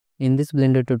In this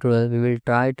Blender tutorial, we will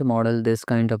try to model this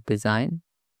kind of design.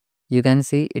 You can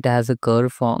see it has a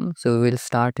curve form, so we will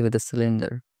start with a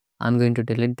cylinder. I'm going to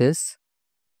delete this.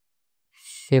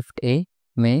 Shift A,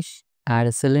 mesh, add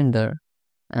a cylinder,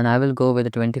 and I will go with the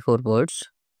 24 words,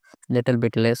 little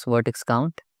bit less vertex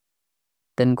count.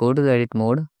 Then go to the edit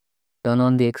mode, turn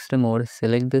on the extreme mode,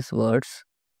 select these words,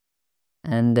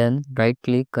 and then right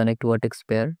click connect vertex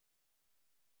pair.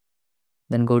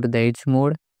 Then go to the edge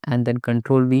mode and then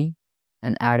Ctrl V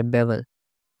and add bevel.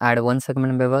 Add one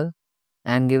segment bevel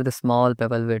and give the small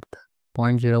bevel width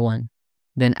 0.01.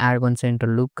 Then add one center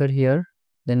loop cut here.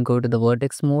 Then go to the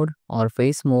vertex mode or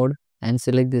face mode and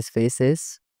select these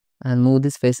faces and move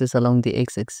these faces along the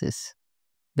x-axis.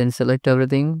 Then select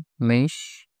everything,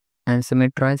 mesh, and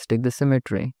symmetrize, take the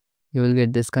symmetry. You will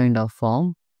get this kind of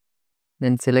form.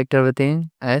 Then select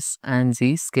everything, S and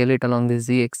Z, scale it along the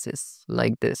z-axis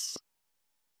like this.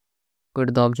 Go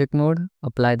to the object mode,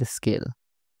 apply the scale.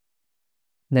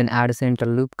 Then add a center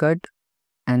loop cut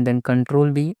and then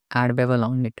Ctrl V, add bevel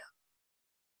on it.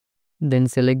 Then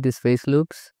select these face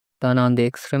loops, turn on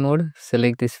the extrude mode,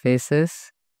 select these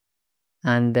faces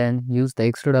and then use the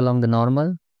extrude along the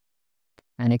normal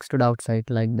and extrude outside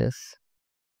like this.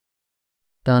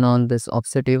 Turn on this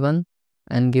offset even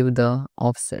and give the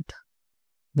offset.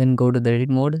 Then go to the edit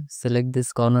mode, select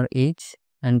this corner edge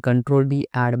and Ctrl D,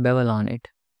 add bevel on it.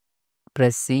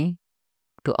 Press C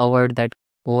to avoid that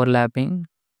overlapping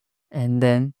and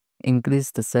then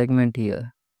increase the segment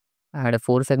here. Add a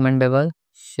 4 segment bevel,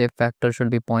 shape factor should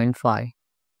be 0.5.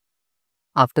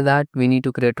 After that, we need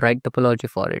to create right topology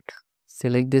for it.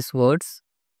 Select these words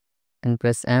and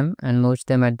press M and merge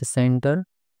them at the center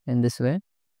in this way.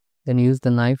 Then use the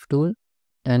knife tool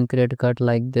and create a cut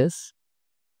like this.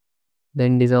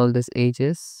 Then dissolve these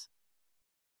edges.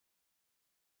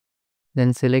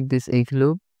 Then select this edge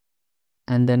loop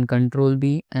and then Ctrl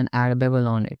B and add bevel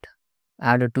on it.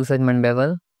 Add a 2 segment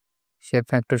bevel, shape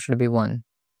factor should be 1.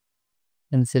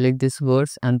 Then select these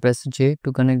words and press J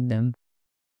to connect them.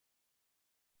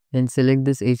 Then select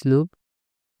this edge loop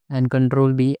and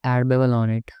Ctrl B, add bevel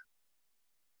on it.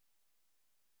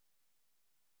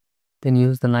 Then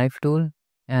use the knife tool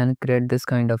and create this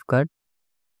kind of cut.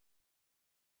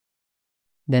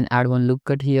 Then add one loop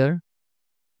cut here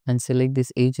and select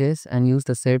these edges and use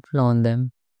the set flow on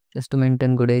them just to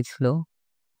maintain good edge flow.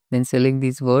 Then select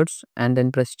these words and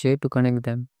then press J to connect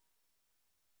them.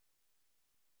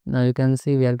 Now you can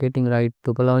see we are getting right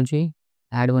topology.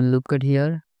 Add one loop cut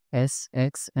here, S,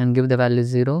 X, and give the value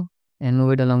 0 and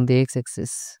move it along the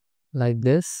x-axis like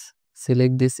this.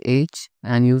 Select this edge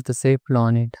and use the shape flow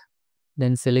on it.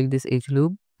 Then select this edge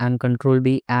loop and Ctrl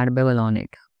B, add bevel on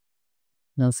it.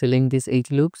 Now select these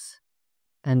edge loops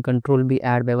and Ctrl B,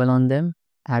 add bevel on them.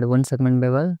 Add one segment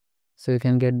bevel so you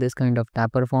can get this kind of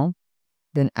taper form.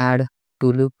 Then add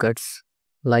 2 loop cuts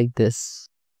like this.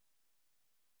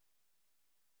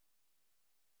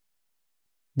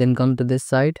 Then come to this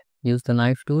side, use the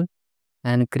knife tool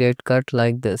and create cut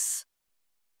like this.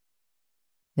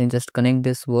 Then just connect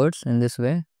these words in this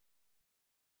way.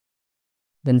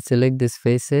 Then select these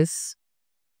faces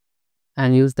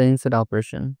and use the insert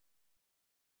operation.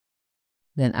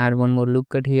 Then add one more loop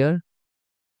cut here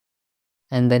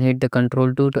and then hit the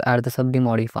Ctrl 2 to add the subdivision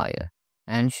modifier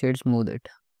and shade smooth it.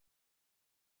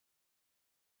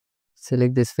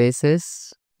 Select these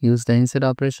faces, use the insert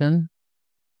operation,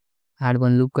 add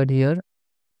one loop cut here,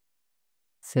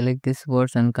 select these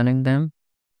words and connect them,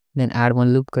 then add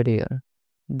one loop cut here.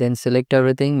 Then select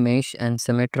everything, mesh and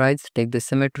symmetrize, take the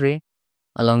symmetry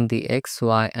along the X,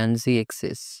 Y and Z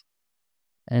axis.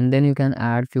 And then you can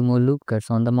add few more loop cuts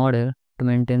on the model to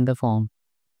maintain the form.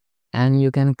 And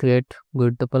you can create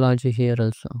good topology here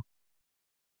also.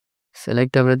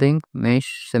 Select everything,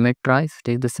 mesh, symmetrize,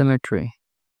 take the symmetry.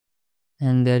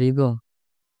 And there you go.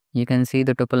 You can see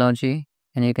the topology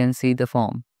and you can see the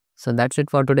form. So that's it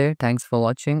for today. Thanks for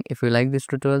watching. If you like this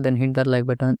tutorial, then hit that like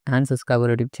button and subscribe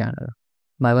our YouTube channel.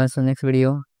 Bye bye, see you next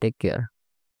video. Take care.